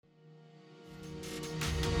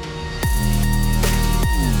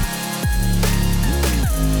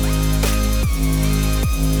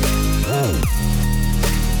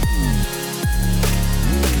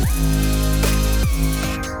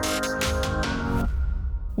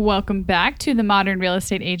Welcome back to the Modern Real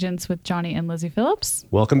Estate Agents with Johnny and Lizzie Phillips.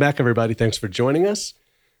 Welcome back, everybody. Thanks for joining us.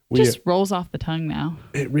 Just rolls off the tongue now.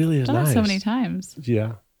 It really is nice. So many times.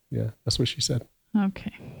 Yeah. That's what she said.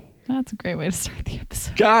 Okay. That's a great way to start the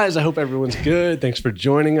episode. Guys, I hope everyone's good. Thanks for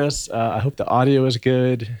joining us. I hope the audio is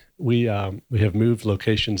good. We have moved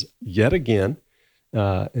locations yet again,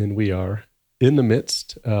 and we are in the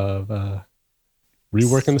midst of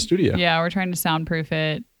reworking the studio. Yeah, we're trying to soundproof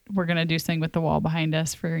it. We're going to do something with the wall behind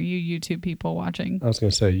us for you YouTube people watching. I was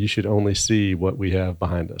going to say, you should only see what we have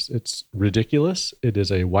behind us. It's ridiculous. It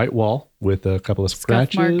is a white wall with a couple of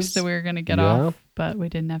scratches. Scuff marks that we were going to get off, but we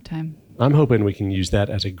didn't have time. I'm hoping we can use that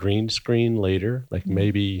as a green screen later, like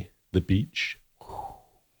maybe the beach.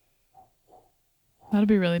 That'll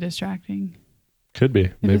be really distracting. Could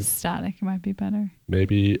be. If it's static, it might be better.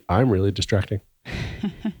 Maybe I'm really distracting.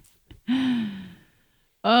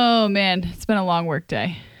 Oh, man. It's been a long work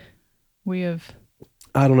day. I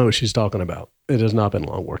don't know what she's talking about. It has not been a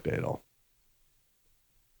long work day at all.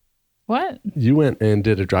 What? You went and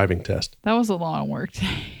did a driving test. That was a long work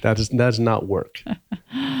day. That's not work.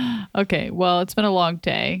 Okay. Well, it's been a long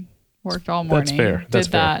day. Worked all morning. That's fair.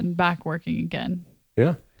 Did that and back working again.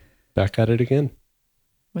 Yeah. Back at it again.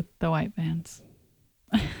 With the white vans.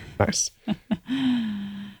 Nice.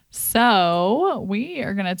 So we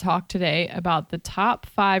are going to talk today about the top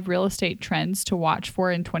 5 real estate trends to watch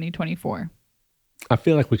for in 2024. I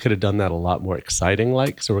feel like we could have done that a lot more exciting,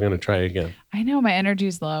 so we're going to try again. I know my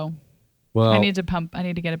energy's low. Well, I need to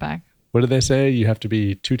get it back. What do they say? You have to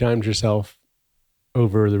be 2 times yourself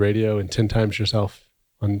over the radio and 10 times yourself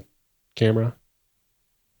on camera.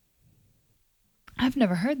 I've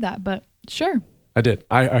never heard that, but sure. I did.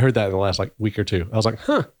 I heard that in the last week or two. I was like,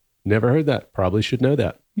 never heard that. Probably should know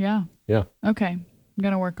that. Yeah. Yeah. Okay. I'm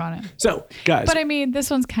going to work on it. So, guys. But I mean, this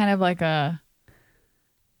one's kind of like a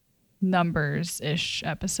numbers-ish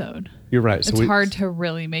episode. You're right. It's hard to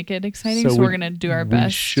really make it exciting, so we're going to do our best.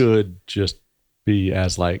 We should just be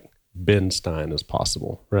as Ben Stein as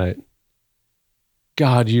possible, right?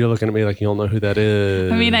 God, you're looking at me like you don't know who that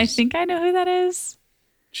is. I mean, I think I know who that is.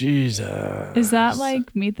 Jesus. Is that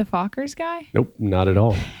Meet the Fockers guy? Nope, not at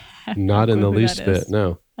all. Not in the least bit,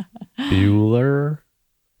 no. Bueller.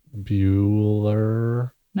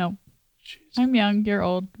 No. Jeez. I'm young. You're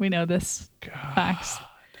old. We know this. God. Facts.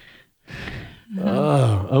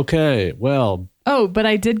 Oh, okay. Well. Oh, but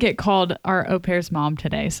I did get called our au pair's mom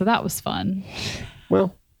today, so that was fun.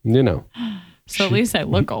 Well, So at least I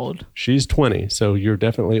look old. She's 20, so you're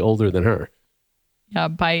definitely older than her. Yeah,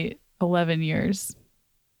 by 11 years.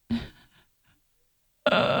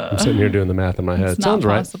 I'm sitting here doing the math in my head. It's Sounds not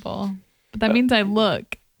right. Possible. But that means I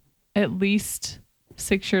look at least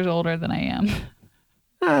 6 years older than I am.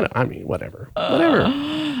 I mean, whatever. Whatever.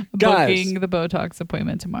 Guys. Booking the Botox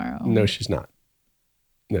appointment tomorrow. No, she's not.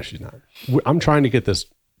 I'm trying to get this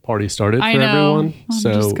party started for everyone. I'm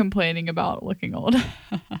just complaining about looking old.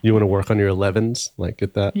 You want to work on your 11s?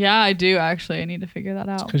 Get that? Yeah, I do actually. I need to figure that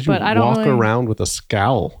out. Because you walk around with a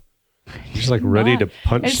scowl. You're just ready to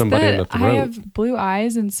punch somebody in the throat. I have blue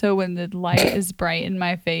eyes, and so when the light is bright in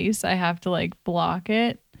my face, I have to block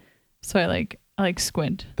it. So I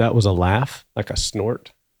squint. That was a laugh, a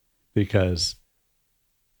snort, because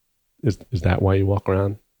is that why you walk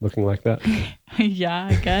around looking like that? Yeah,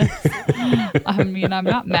 I guess. I mean, I'm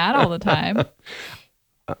not mad all the time.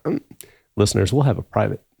 Listeners, we'll have a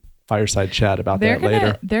private fireside chat about that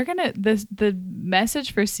later. The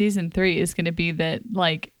message for season 3 is going to be that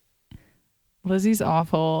Lizzie's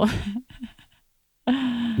awful.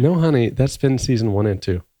 No, honey, that's been season 1 and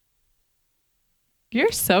 2.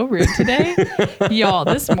 You're so rude today. Y'all,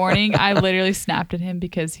 this morning I literally snapped at him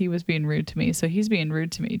because he was being rude to me. So he's being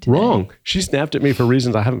rude to me today. Wrong. She snapped at me for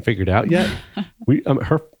reasons I haven't figured out yet.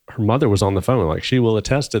 Her mother was on the phone. She will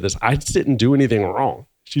attest to this. I just didn't do anything wrong.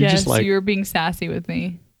 You were being sassy with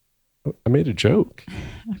me. I made a joke.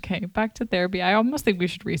 Okay, back to therapy. I almost think we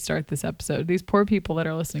should restart this episode. These poor people that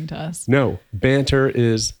are listening to us. No, banter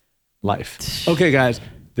is life. Okay, guys,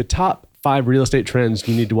 the top 5 real estate trends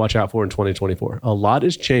you need to watch out for in 2024. A lot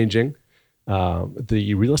is changing.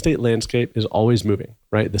 The real estate landscape is always moving,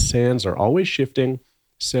 right? The sands are always shifting.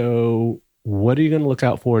 So what are you going to look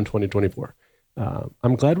out for in 2024?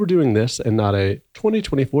 I'm glad we're doing this and not a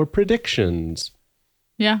 2024 predictions.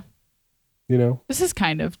 Yeah. This is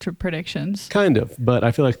kind of predictions. Kind of, but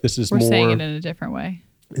I feel like this is We're saying it in a different way.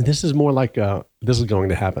 This is more this is going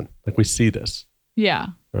to happen. We see this. Yeah.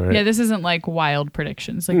 Right. Yeah, this isn't wild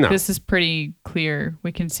predictions. No. This is pretty clear.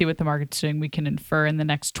 We can see what the market's doing. We can infer in the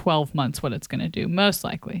next 12 months what it's going to do, most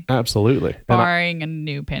likely. Absolutely. Barring a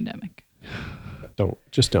new pandemic. Don't.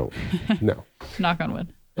 No. Knock on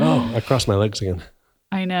wood. Oh, I crossed my legs again.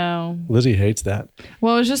 I I know. Lizzie hates that.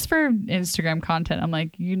 Well, it was just for Instagram content. I'm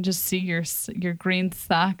like, you can just see your green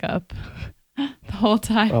sock up the whole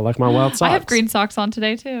time. I like my wild socks. I have green socks on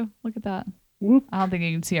today too. Look at that. Whoop. I don't think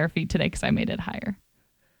you can see our feet today because I made it higher.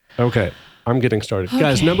 Okay, I'm getting started.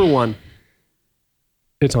 Guys, number one,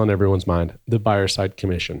 it's on everyone's mind, the buyer side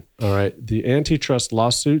commission. All right. The antitrust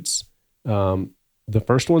lawsuits, the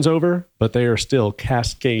first one's over, but they are still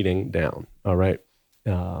cascading down. All right.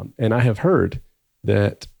 And I have heard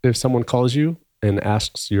that if someone calls you and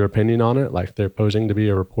asks your opinion on it, like they're posing to be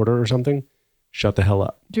a reporter or something, shut the hell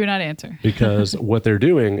up. Do not answer. Because what they're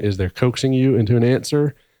doing is they're coaxing you into an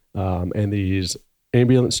answer. And these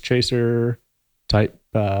ambulance chaser type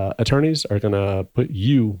attorneys are going to put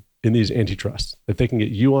you in these antitrusts. If they can get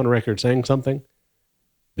you on record saying something,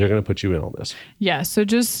 they're going to put you in on this. Yeah. So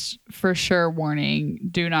just for sure, warning,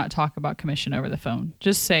 do not talk about commission over the phone.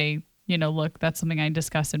 Just say, look, that's something I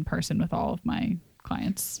discuss in person with all of my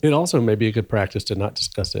clients. It also may be a good practice to not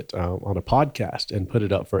discuss it on a podcast and put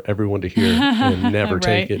it up for everyone to hear and never Right.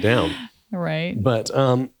 take it down. Right. But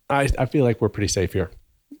I feel like we're pretty safe here.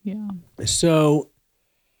 Yeah. So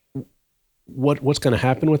what's going to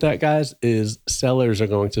happen with that, guys, is sellers are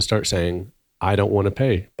going to start saying, I don't want to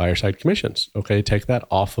pay buyer side commissions. Okay, take that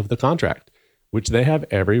off of the contract, which they have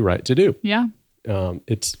every right to do. Yeah.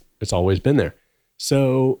 It's always been there.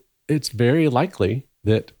 So it's very likely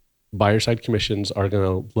that buyer side commissions are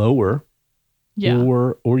going to lower, Yeah.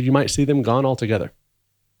 or you might see them gone altogether.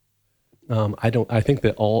 I think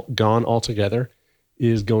that gone altogether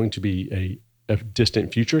is going to be a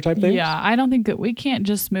distant future type thing. Yeah. I don't think that we can't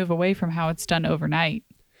just move away from how it's done overnight.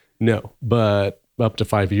 No, but up to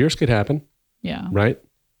 5 years could happen. Yeah. Right?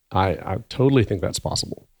 I totally think that's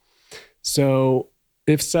possible. So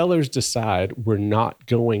if sellers decide we're not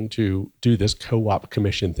going to do this co-op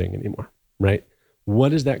commission thing anymore, right?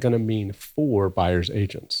 What is that going to mean for buyers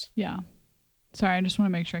agents? Yeah. Sorry. I just want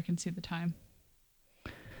to make sure I can see the time.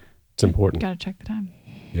 It's important. Got to check the time.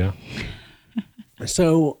 Yeah.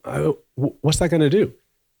 So what's that going to do?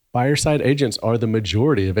 Buyer side agents are the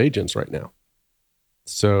majority of agents right now.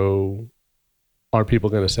 So are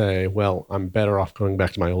people going to say, well, I'm better off going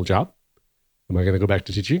back to my old job? Am I going to go back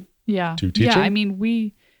to teaching? Yeah. To teaching? Yeah. I mean,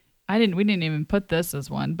 we didn't even put this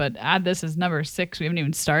as one, but add this as number 6. We haven't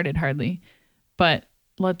even started hardly. But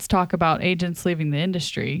let's talk about agents leaving the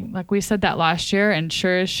industry. Like we said that last year, and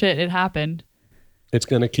sure as shit, it happened. It's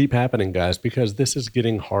going to keep happening, guys, because this is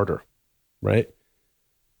getting harder, right?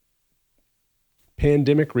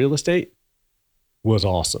 Pandemic real estate was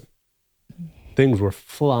awesome. Things were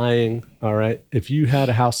flying, all right? If you had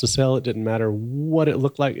a house to sell, it didn't matter what it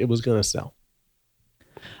looked like, it was going to sell.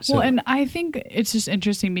 So, Well, and I think it's just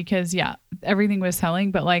interesting because, yeah, everything was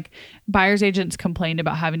selling, but like buyers agents complained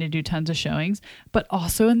about having to do tons of showings. But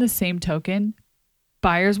also in the same token,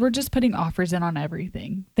 buyers were just putting offers in on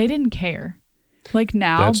everything. They didn't care. Like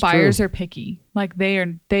now, That's buyers true. are picky. Like they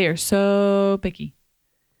are so picky.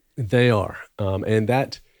 they are. And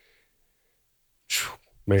that,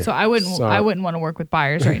 man. So I wouldn't sorry. want to work with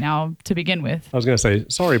buyers right now to begin with. I was going to say,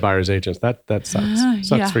 sorry, buyers agents. That sucks. Sucks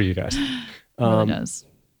Yeah. for you guys. It really does.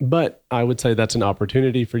 But I would say that's an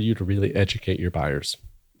opportunity for you to really educate your buyers.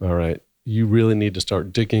 All right. You really need to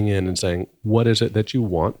start digging in and saying, what is it that you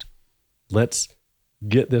want? Let's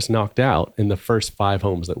get this knocked out in the first 5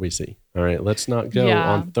 homes that we see. All right. Let's not go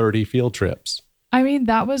Yeah. on 30 field trips. I mean,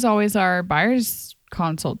 that was always our buyers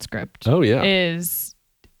consult script. Oh, yeah. Is,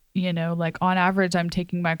 like on average, I'm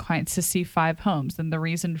taking my clients to see 5 homes. And the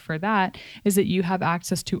reason for that is that you have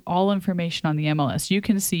access to all information on the MLS. You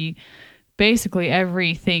can see basically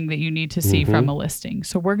everything that you need to see from a listing.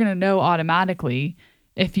 So we're going to know automatically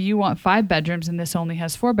if you want 5 bedrooms and this only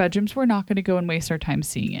has 4 bedrooms, we're not going to go and waste our time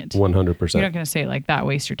seeing it. 100%. You're not going to say it like that,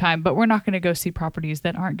 waste your time, but we're not going to go see properties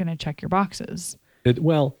that aren't going to check your boxes.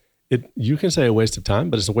 You can say a waste of time,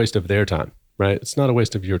 but it's a waste of their time, right? It's not a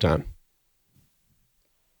waste of your time.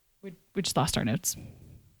 We just lost our notes.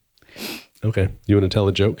 Okay. You want to tell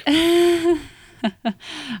a joke?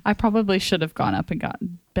 I probably should have gone up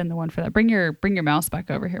and been the one for that. Bring your mouse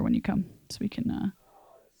back over here when you come, so we can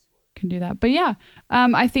do that. But yeah,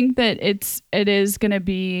 I think that it is going to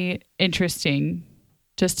be interesting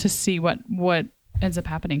just to see what ends up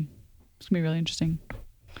happening. It's gonna be really interesting.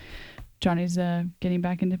 Johnny's getting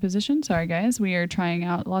back into position. Sorry guys, we are trying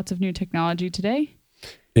out lots of new technology today.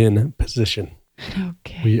 In position.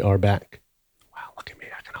 Okay. We are back. Wow, look at me.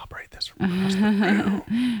 I can operate this from across the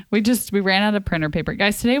room. We ran out of printer paper.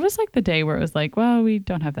 Guys, today was like the day where it was like, well, we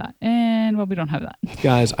don't have that. And well, we don't have that.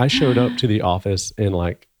 Guys, I showed up to the office in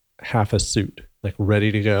like half a suit, like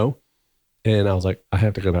ready to go. And I was like, I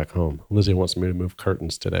have to go back home. Lizzie wants me to move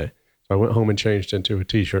curtains today. So I went home and changed into a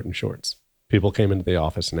t-shirt and shorts. People came into the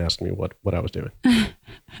office and asked me what I was doing,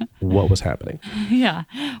 what was happening. Yeah.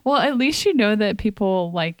 Well, at least you know that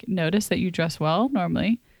people like notice that you dress well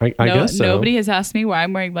normally. I guess so. Nobody has asked me why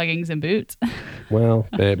I'm wearing leggings and boots. Well,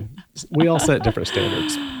 babe, we all set different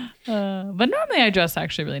standards. But normally I dress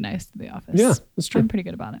actually really nice to the office. Yeah, that's true. I'm pretty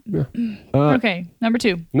good about it. Yeah. Okay. Number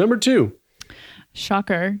two.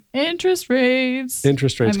 Shocker. Interest rates.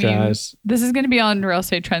 Guys. This is going to be on Real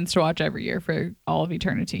Estate Trends to watch every year for all of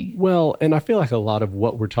eternity. Well, and I feel like a lot of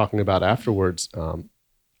what we're talking about afterwards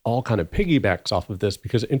all kind of piggybacks off of this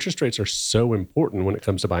because interest rates are so important when it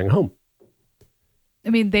comes to buying a home. I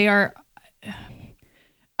mean, they are,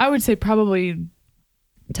 I would say probably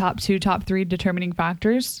top 2, top 3 determining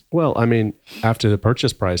factors. Well, I mean, after the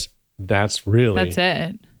purchase price, that's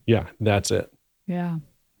it. Yeah, that's it. Yeah.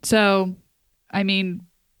 So, I mean,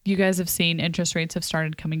 you guys have seen interest rates have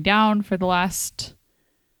started coming down for the last,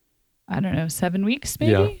 7 weeks,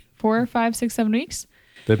 maybe? Yeah. 4, 5, 6, 7 weeks.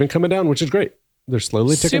 They've been coming down, which is great. They're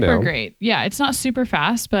slowly ticking down. Super great. Yeah, it's not super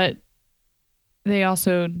fast, but they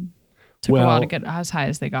also took a while to get as high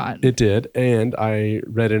as they got. It did. And I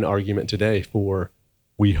read an argument today for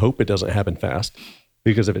we hope it doesn't happen fast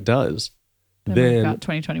because if it does, then we've got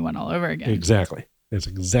 2021 all over again. Exactly. It's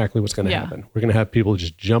exactly what's going to happen. We're going to have people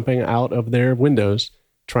just jumping out of their windows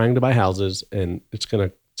trying to buy houses, and it's going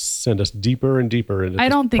to send us deeper and deeper into I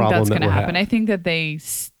don't think that's going to happen. Having. I think that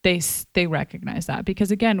they recognize that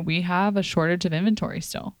because again, we have a shortage of inventory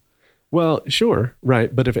still. Well, sure,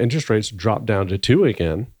 right, but if interest rates drop down to 2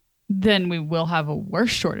 again, then we will have a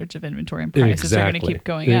worse shortage of inventory and prices are going to keep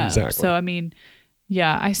going up. So I mean,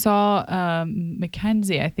 yeah, I saw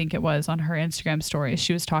Mackenzie, I think it was, on her Instagram story.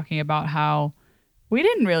 She was talking about how we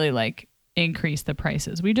didn't really increase the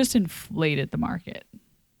prices. We just inflated the market.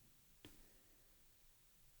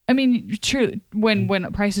 I mean, true. When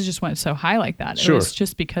prices just went so high like that, it was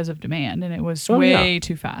just because of demand, and it was way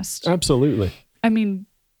too fast. Absolutely. I mean,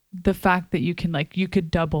 the fact that you could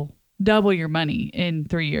double your money in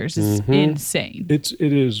 3 years is insane. It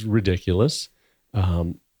is ridiculous.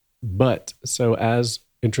 But so as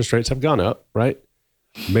interest rates have gone up, right?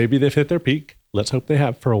 Maybe they've hit their peak. Let's hope they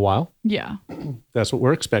have for a while. Yeah. That's what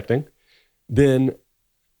we're expecting. Then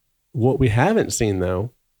what we haven't seen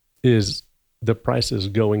though is the prices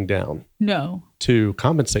going down. No. To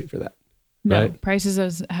compensate for that. No. Right?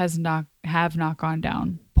 Prices have not gone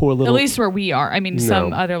down. Poor little. At least where we are. I mean,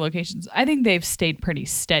 some other locations. I think they've stayed pretty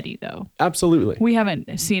steady though. Absolutely. We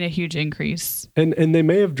haven't seen a huge increase. And they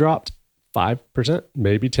may have dropped 5%,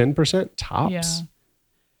 maybe 10% tops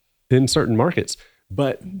in certain markets.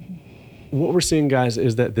 But what we're seeing, guys,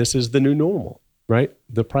 is that this is the new normal, right?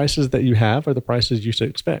 The prices that you have are the prices you should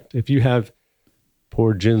expect. If you have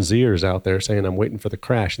poor Gen Zers out there saying, I'm waiting for the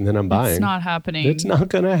crash and then I'm buying. It's not happening. It's not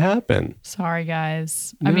going to happen. Sorry,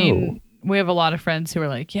 guys. No. I mean, we have a lot of friends who are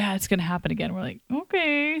like, yeah, it's going to happen again. We're like,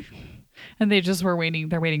 okay. And they just were waiting.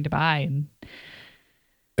 They're waiting to buy.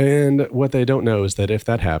 And what they don't know is that if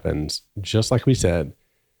that happens, just like we said,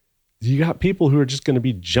 you got people who are just going to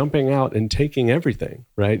be jumping out and taking everything,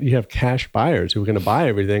 right? You have cash buyers who are going to buy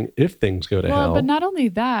everything if things go to hell. But not only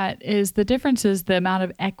that, is the difference is the amount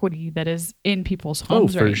of equity that is in people's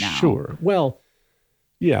homes right now. Oh, for sure. Well,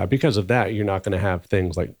 yeah, because of that, you're not going to have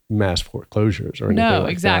things like mass foreclosures or anything like that. No,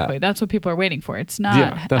 exactly. That's what people are waiting for. It's not,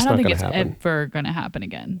 Yeah, that's I don't not think it's gonna happen. ever going to happen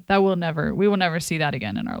again. We will never see that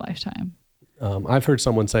again in our lifetime. I've heard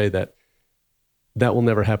someone say that will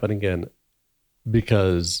never happen again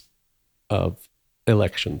because of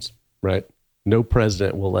elections, right? No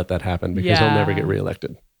president will let that happen because he'll never get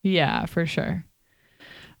reelected. Yeah, for sure.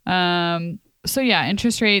 So yeah,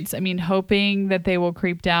 interest rates, I mean, hoping that they will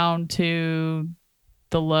creep down to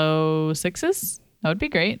the low 6s. That would be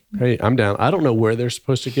great. Hey, I'm down. I don't know where they're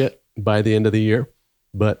supposed to get by the end of the year,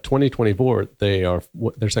 but 2024, they're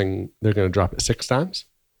saying they're going to drop it 6 times.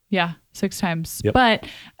 Yeah, 6 times. Yep. But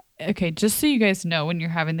okay, just so you guys know, when you're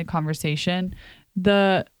having the conversation,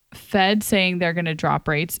 the Fed saying they're going to drop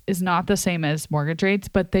rates is not the same as mortgage rates,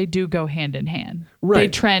 but they do go hand in hand. Right. They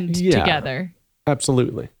trend together.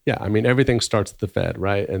 Absolutely. Yeah. I mean, everything starts at the Fed,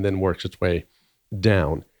 right? And then works its way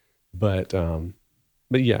down. But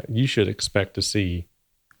yeah, you should expect to see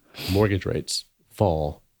mortgage rates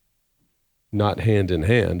fall, not hand in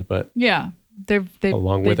hand, but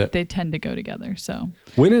along with it. They tend to go together. So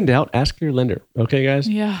when in doubt, ask your lender. Okay, guys?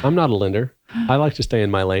 Yeah. I'm not a lender. I like to stay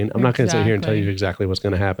in my lane. I'm not going to sit here and tell you exactly what's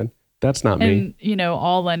going to happen. That's not me. And,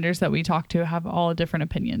 all lenders that we talk to have all different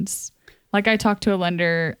opinions. Like I talked to a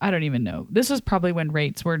lender, I don't even know. This was probably when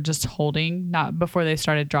rates were just holding, not before they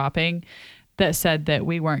started dropping, that said that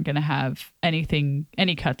we weren't going to have any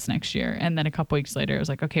cuts next year. And then a couple weeks later, it was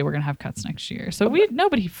like, okay, we're going to have cuts next year. So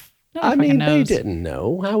nobody I mean, knows. they didn't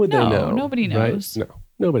know. How would they No, know? nobody knows. Right? No,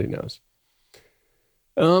 nobody knows.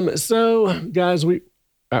 So guys, we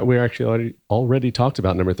actually already talked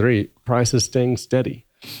about number 3, prices staying steady.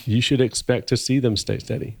 You should expect to see them stay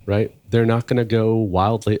steady, right? They're not going to go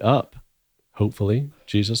wildly up. Hopefully,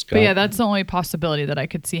 Jesus. God. But yeah, that's the only possibility that I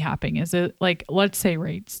could see happening. Is it like, let's say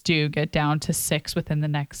rates do get down to 6 within the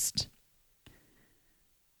next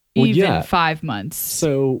 5 months.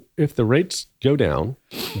 So if the rates go down,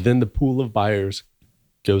 then the pool of buyers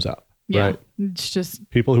goes up, right? It's just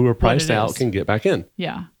People who are priced it out is. can get back in.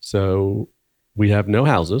 Yeah. So we have no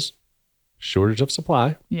houses, shortage of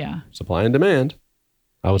supply, Yeah. supply and demand.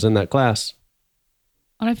 I was in that class.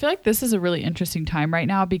 And I feel like this is a really interesting time right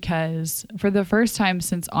now because for the first time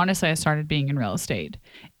since honestly I started being in real estate,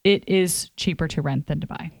 it is cheaper to rent than to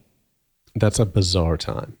buy. That's a bizarre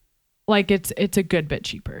time. Like it's a good bit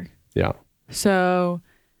cheaper. Yeah. So,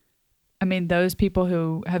 I mean, those people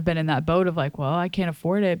who have been in that boat of like, well, I can't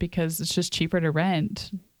afford it because it's just cheaper to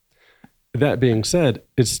rent. That being said,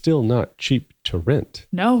 it's still not cheap to rent.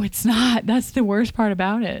 No, it's not. That's the worst part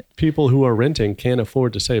about it. People who are renting can't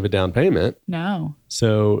afford to save a down payment. No.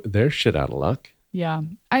 So they're shit out of luck. Yeah.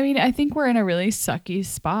 I mean, I think we're in a really sucky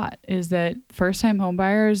spot is that first-time home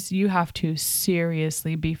buyers, you have to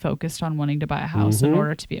seriously be focused on wanting to buy a house in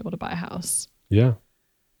order to be able to buy a house. Yeah.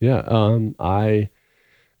 Yeah. I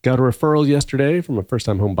got a referral yesterday from a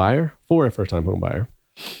first-time home buyer for a first-time home buyer.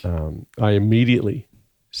 I immediately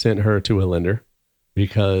sent her to a lender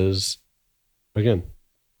because, again,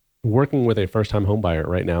 working with a first-time home buyer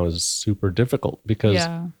right now is super difficult because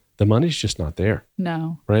the money's just not there.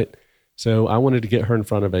 No. Right? So I wanted to get her in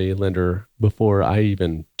front of a lender before I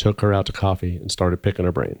even took her out to coffee and started picking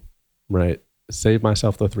her brain. Right? Save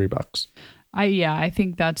myself the $3. I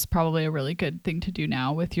think that's probably a really good thing to do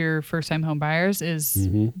now with your first-time home buyers is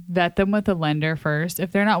vet them with a lender first.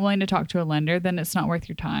 If they're not willing to talk to a lender, then it's not worth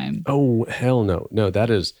your time. Oh, hell no. No, that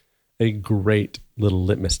is a great little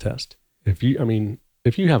litmus test. If you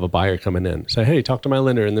have a buyer coming in, say, hey, talk to my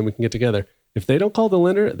lender and then we can get together. If they don't call the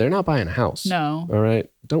lender, they're not buying a house. No. All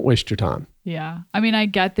right? Don't waste your time. Yeah. I mean, I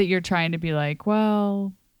get that you're trying to be like,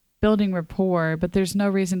 well, building rapport, but there's no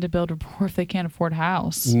reason to build rapport if they can't afford a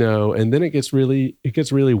house. No, and then it gets really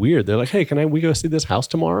weird. They're like, "Hey, we go see this house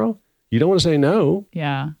tomorrow?" You don't want to say no.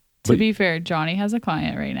 Yeah. To be fair, Johnny has a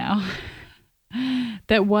client right now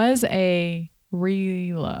that was a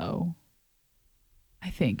relo. I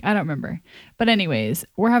think. I don't remember. But anyways,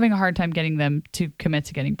 we're having a hard time getting them to commit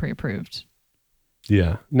to getting pre-approved.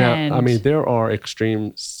 Yeah. Now, there are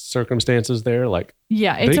extreme circumstances there. Like,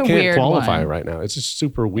 yeah, it's they a can't weird qualify one. right now. It's just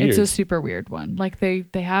super weird. It's a super weird one. Like they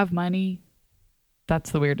have money.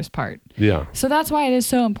 That's the weirdest part. Yeah. So that's why it is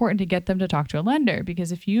so important to get them to talk to a lender,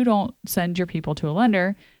 because if you don't send your people to a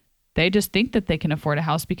lender, they just think that they can afford a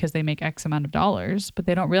house because they make X amount of dollars, but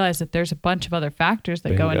they don't realize that there's a bunch of other factors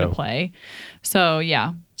that go into play. So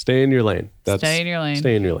yeah. Stay in your lane. Stay in your lane.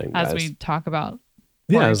 Stay in your lane, as guys. we talk about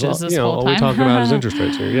this whole time. All we talk about is interest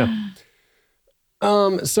rates here. Yeah.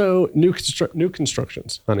 So new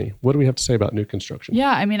constructions, honey. What do we have to say about new construction?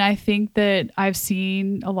 Yeah, I mean, I think that I've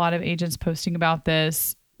seen a lot of agents posting about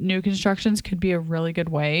this. New constructions could be a really good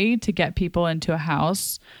way to get people into a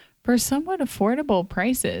house for somewhat affordable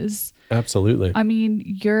prices. Absolutely. I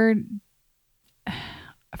mean,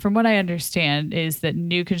 from what I understand is that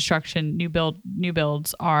new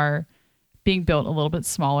builds are being built a little bit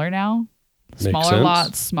smaller now. Smaller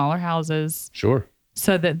lots, smaller houses. Sure.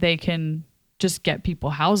 So that they can just get people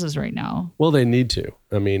houses right now. Well, they need to.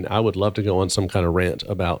 I mean, I would love to go on some kind of rant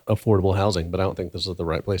about affordable housing, but I don't think this is the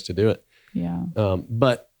right place to do it. Yeah.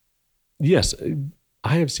 But yes,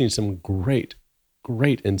 I have seen some great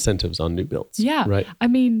incentives on new builds. Yeah. Right. I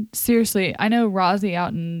mean, seriously, I know Rosie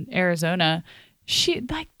out in Arizona, she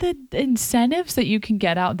like the incentives that you can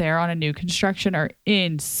get out there on a new construction are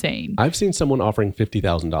insane. I've seen someone offering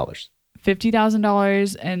 $50,000.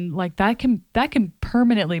 $50,000 and like that can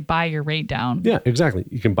permanently buy your rate down. Yeah, exactly.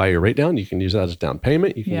 You can buy your rate down. You can use that as down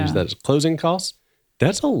payment. You can use that as closing costs.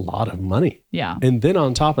 That's a lot of money. Yeah. And then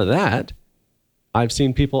on top of that, I've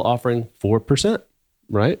seen people offering 4%,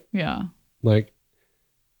 right? Yeah. Like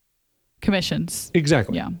commissions.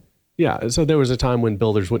 Exactly. Yeah. Yeah. So there was a time when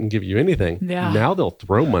builders wouldn't give you anything. Yeah. Now they'll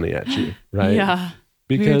throw money at you, right? Yeah.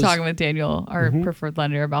 Because we were talking with Daniel, our preferred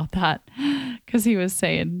lender, about that because he was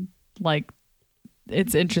saying like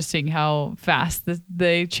it's interesting how fast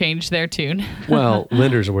they change their tune. Well,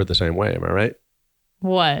 lenders were the same way. Am I right?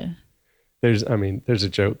 What? There's a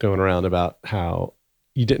joke going around about how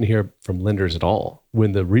you didn't hear from lenders at all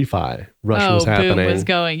when the refi rush was happening. Boom was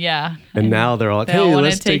going, yeah. And now they're all like, they'll hey, wanna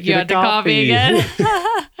let's take you out to to coffee again.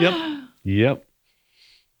 Yep.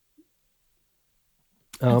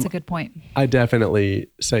 That's a good point. I definitely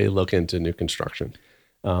say look into new construction.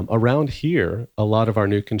 Around here, a lot of our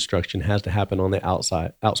new construction has to happen on the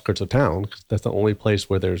outskirts of town because that's the only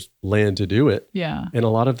place where there's land to do it. Yeah. And a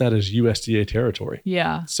lot of that is USDA territory.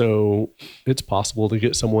 Yeah. So it's possible to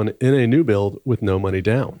get someone in a new build with no money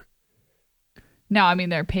down. Now, I mean,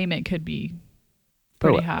 their payment could be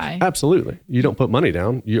pretty high. Absolutely. You don't put money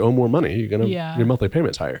down, you owe more money. Your monthly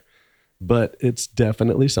payment's higher. But it's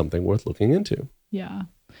definitely something worth looking into. Yeah.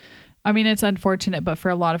 I mean, it's unfortunate, but for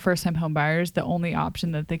a lot of first-time home buyers, the only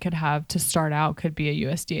option that they could have to start out could be a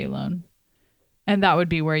USDA loan. And that would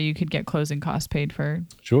be where you could get closing costs paid for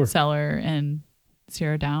seller and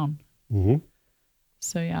zero down. Mm-hmm.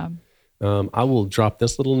 So, yeah. I will drop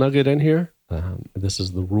this little nugget in here. This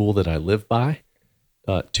is the rule that I live by.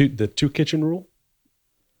 The 2-kitchen rule.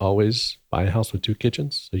 Always buy a house with 2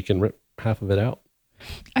 kitchens so you can rent half of it out.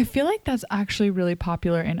 I feel like that's actually really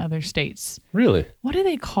popular in other states. Really? What do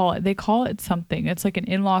they call it? They call it something. It's like an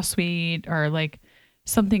in-law suite or like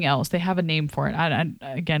something else. They have a name for it.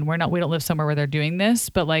 Again, we don't live somewhere where they're doing this,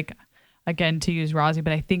 but like, again, to use Rozzy,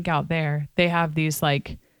 but I think out there they have these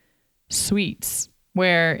like suites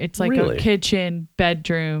where it's like a kitchen,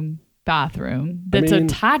 bedroom, bathroom that's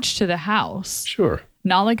attached to the house. Sure.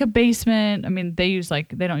 Not like a basement. I mean, they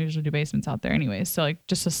don't usually do basements out there anyways. So like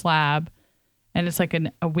just a slab. And it's like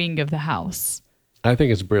a wing of the house. I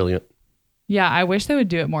think it's brilliant. Yeah, I wish they would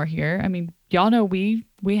do it more here. I mean, y'all know we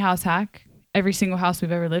house hack every single house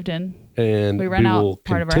we've ever lived in. And we rent out will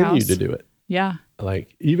part of our house. continue to do it. Yeah.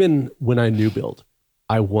 Like even when I new build,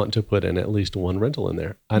 I want to put in at least one rental in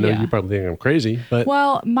there. I know you probably think I'm crazy, but...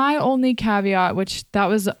 Well, my only caveat, which that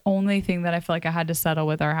was the only thing that I feel like I had to settle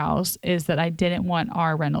with our house, is that I didn't want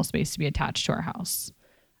our rental space to be attached to our house.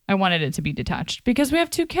 I wanted it to be detached because we have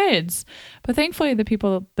 2 kids. But thankfully, the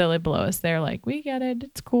people that live below us, they're like, we get it.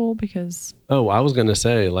 It's cool because... Oh, I was going to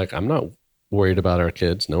say, like, I'm not worried about our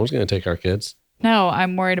kids. No one's going to take our kids. No,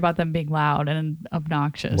 I'm worried about them being loud and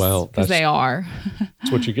obnoxious. Well, because they are.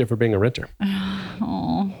 That's what you get for being a renter.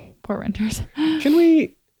 Oh, poor renters. Can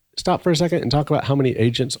we stop for a second and talk about how many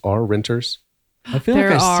agents are renters? I feel there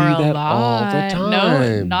like I are see that lot. all the time.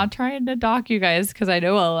 No, not trying to dock you guys because I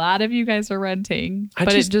know a lot of you guys are renting,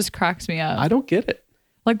 but it just cracks me up. I don't get it.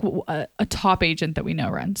 Like a top agent that we know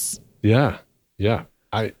rents. Yeah. Yeah.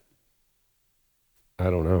 I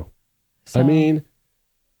don't know. So, I mean,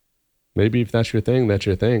 maybe if that's your thing, that's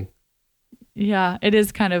your thing. Yeah. It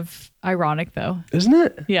is kind of ironic though. Isn't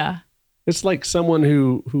it? Yeah. It's like someone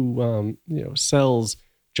who sells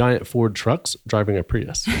giant Ford trucks driving a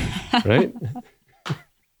Prius, right?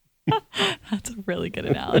 That's a really good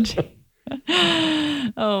analogy.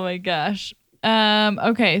 Oh my gosh.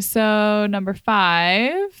 Okay, so number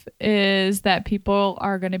 5 is that people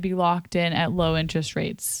are going to be locked in at low interest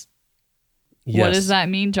rates. Yes. What does that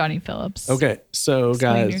mean, Johnny Phillips? Okay, so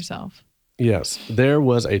explain guys, yourself. Yes, there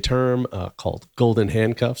was a term called golden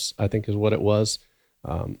handcuffs, I think is what it was.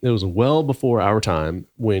 It was well before our time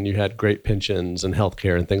when you had great pensions and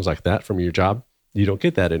healthcare and things like that from your job. You don't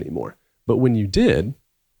get that anymore. But when you did,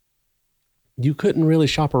 you couldn't really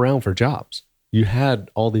shop around for jobs. You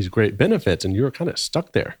had all these great benefits and you were kind of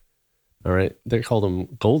stuck there. All right. They called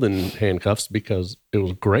them golden handcuffs because it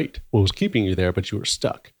was great. What was keeping you there, but you were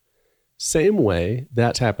stuck. Same way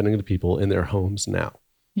that's happening to people in their homes now.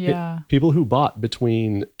 Yeah. People who bought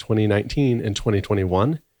between 2019 and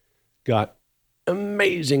 2021 got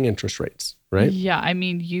amazing interest rates, right? Yeah. I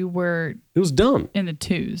mean, it was dumb. In the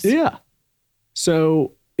 2s. Yeah.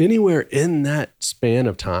 So anywhere in that span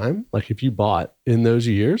of time, like if you bought in those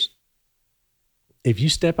years, if you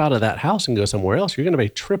step out of that house and go somewhere else, you're going to pay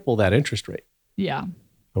triple that interest rate. Yeah.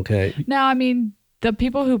 Okay. Now, I mean, the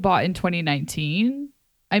people who bought in 2019,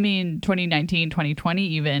 2020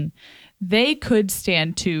 even, they could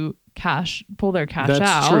stand to pull their cash out.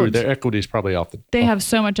 That's true. Their equity is probably off They have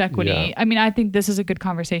so much equity. Yeah. I mean, I think this is a good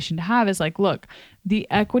conversation to have is like, look, the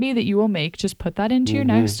equity that you will make, just put that into your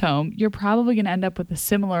next home. You're probably going to end up with a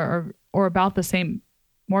similar or about the same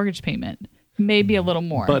mortgage payment, maybe a little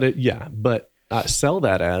more. But sell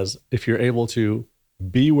that as if you're able to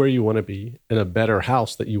be where you want to be in a better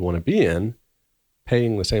house that you want to be in,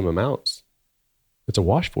 paying the same amounts. It's a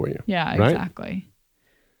wash for you. Yeah, right? Exactly.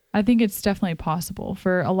 I think it's definitely possible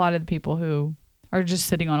for a lot of the people who are just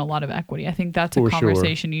sitting on a lot of equity. I think that's a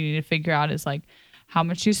conversation you need to figure out is like how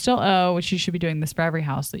much you still owe, which you should be doing this for every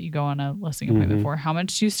house that you go on a listing appointment for. How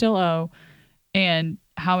much do you still owe and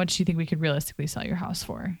how much do you think we could realistically sell your house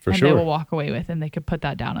for? For and sure. they will walk away with, and they could put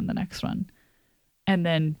that down on the next one. And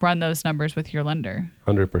then run those numbers with your lender.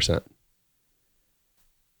 100%.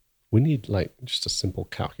 We need like just a simple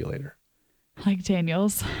calculator. Like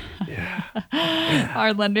Daniel's. Yeah.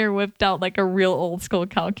 Our lender whipped out like a real old school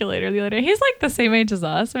calculator the other day. He's like the same age as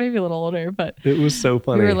us, maybe a little older, but It was so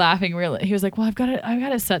funny. we were laughing. He was like, "Well, I've got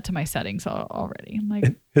it set to my settings already." I'm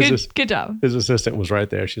like, "Good job." His assistant was right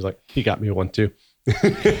there. She's like, "He got me one too."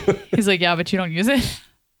 He's like, "Yeah, but you don't use it."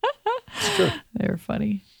 It's true. They were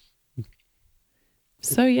funny.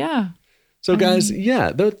 So yeah. So guys,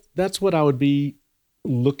 yeah, that's what I would be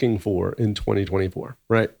looking for in 2024,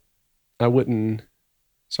 right? I wouldn't.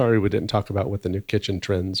 Sorry, we didn't talk about what the new kitchen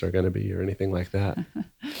trends are going to be or anything like that.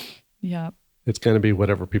 Yeah. It's going to be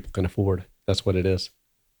whatever people can afford. That's what it is.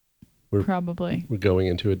 Probably. We're going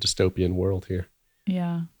into a dystopian world here.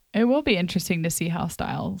 Yeah. It will be interesting to see how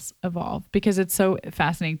styles evolve, because it's so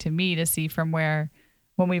fascinating to me to see from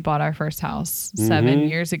when we bought our first house 7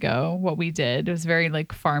 years ago, what we did. It was very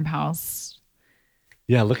like farmhouse.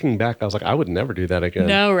 Yeah, looking back, I was like, I would never do that again.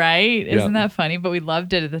 No, right? Yeah. Isn't that funny? But we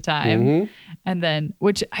loved it at the time. Mm-hmm. And then,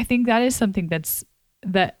 which I think that is something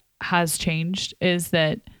that has changed, is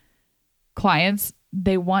that clients,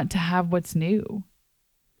 they want to have what's new.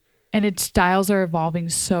 And styles are evolving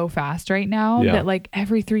so fast right now that like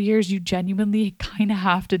every 3 years, you genuinely kind of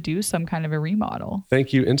have to do some kind of a remodel.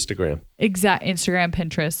 Thank you, Instagram. Instagram,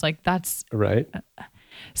 Pinterest, like that's Right.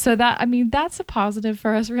 So that's a positive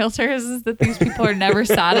for us realtors, is that these people are never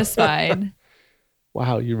satisfied.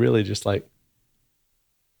 Wow, you really just like,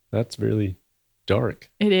 that's really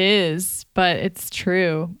dark. It is, but it's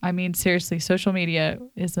true. I mean, seriously, social media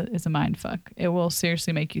is a mind fuck. It will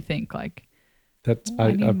seriously make you think like,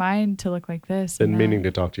 I need mine to look like this. Been meaning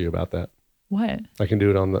to talk to you about that. What? I can do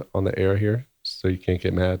it on the air here, so you can't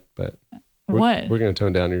get mad. But we're going to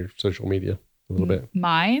tone down your social media a little bit.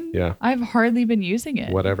 Mine? Yeah. I've hardly been using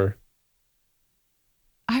it. Whatever.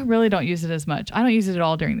 I really don't use it as much. I don't use it at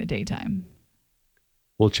all during the daytime.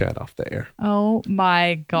 We'll chat off the air. Oh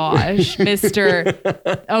my gosh,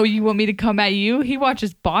 Mr. Oh, you want me to come at you? He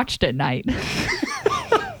watches Botched at night.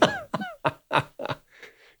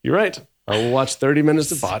 You're right. I will watch 30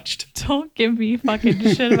 minutes of Botched. Don't give me fucking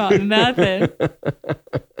shit about nothing.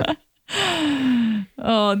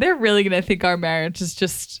 Oh, they're really going to think our marriage is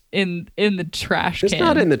just in the trash can. It's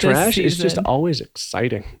not in the trash. Season. It's just always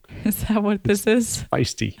exciting. Is that what this is?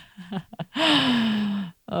 Feisty.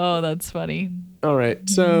 Oh, that's funny. All right.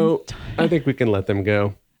 So I think we can let them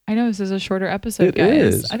go. I know this is a shorter episode, It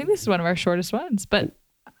guys. is. I think this is one of our shortest ones, but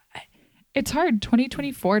it's hard.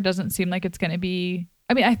 2024 doesn't seem like it's going to be,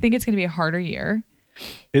 I think it's going to be a harder year.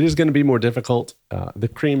 It is going to be more difficult. The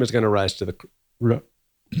cream is going to rise to the...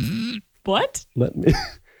 What? Let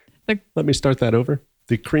me start that over.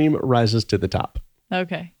 The cream rises to the top.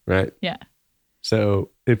 Okay. Right? Yeah. So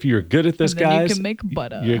if you're good at this, and then guys, you can make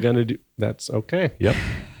butter. You're going to do... That's okay. Yep.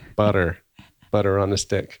 Butter on a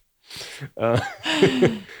stick.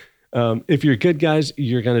 If you're good, guys,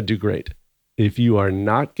 you're going to do great. If you are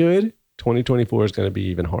not good, 2024 is going to be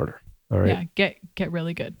even harder. All right. Yeah. Get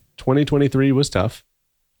really good. 2023 was tough.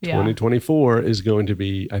 Yeah. 2024 is going to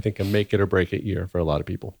be, I think, a make it or break it year for a lot of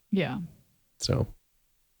people. Yeah. So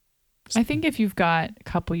I think if you've got a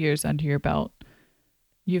couple years under your belt,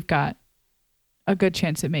 you've got a good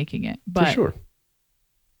chance at making it. But for sure.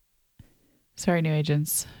 Sorry, new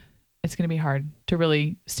agents. It's going to be hard to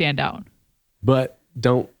really stand out. But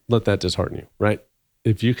don't let that dishearten you, right?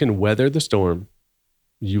 If you can weather the storm,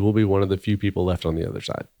 you will be one of the few people left on the other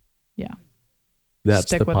side. Yeah. That's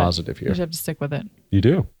Stick the with positive it. here. You just have to stick with it. You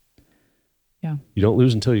do. Yeah. You don't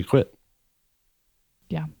lose until you quit.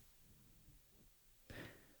 Yeah.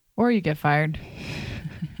 Or you get fired.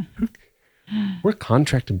 We're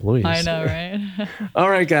contract employees. I know, right? All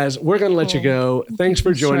right, guys, we're going to let you go. Thanks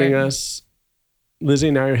for joining us. Lizzie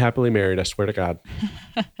and I are happily married, I swear to God.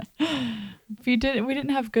 If we didn't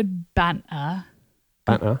have good banter,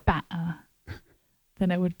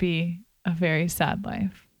 then it would be a very sad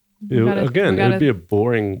life. It would be a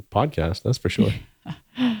boring podcast, that's for sure.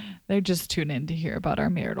 They just tune in to hear about our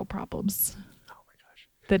marital problems. Oh my gosh.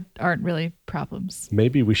 That aren't really problems.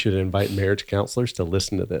 Maybe we should invite marriage counselors to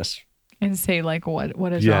listen to this. And say like,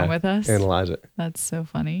 what is wrong with us? Analyze it. That's so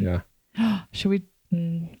funny. Yeah. Should we?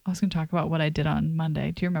 I was going to talk about what I did on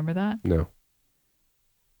Monday. Do you remember that? No.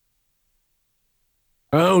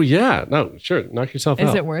 Oh, yeah. No, sure. Knock yourself out.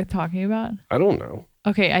 Is it worth talking about? I don't know.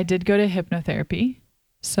 Okay, I did go to hypnotherapy.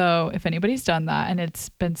 So if anybody's done that and it's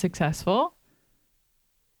been successful,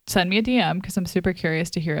 send me a DM because I'm super curious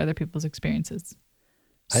to hear other people's experiences.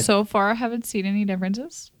 So far, I haven't seen any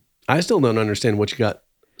differences. I still don't understand what you got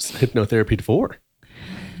hypnotherapy for?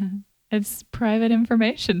 It's private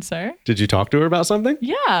information, sir. Did you talk to her about something?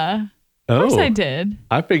 Yeah. Of course I did.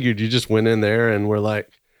 I figured you just went in there and were like,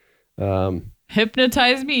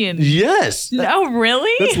 hypnotize me and yes. No,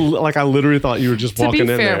 really? That's like I literally thought you were just walking in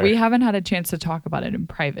there. To be fair, we haven't had a chance to talk about it in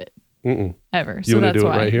private ever. You so that's do it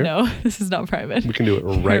why. Right here? No, this is not private. We can do it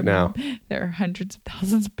right now. There are hundreds of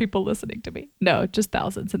thousands of people listening to me. No, just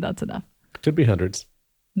thousands, and that's enough. Could be hundreds.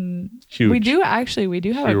 Huge. We do have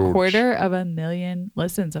a 250,000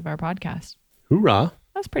 listens of our podcast. Hoorah.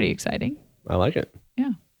 That's pretty exciting. I like it.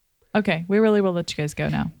 Yeah. Okay. We really will let you guys go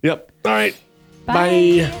now. Yep. All right.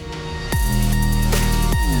 Bye. Bye.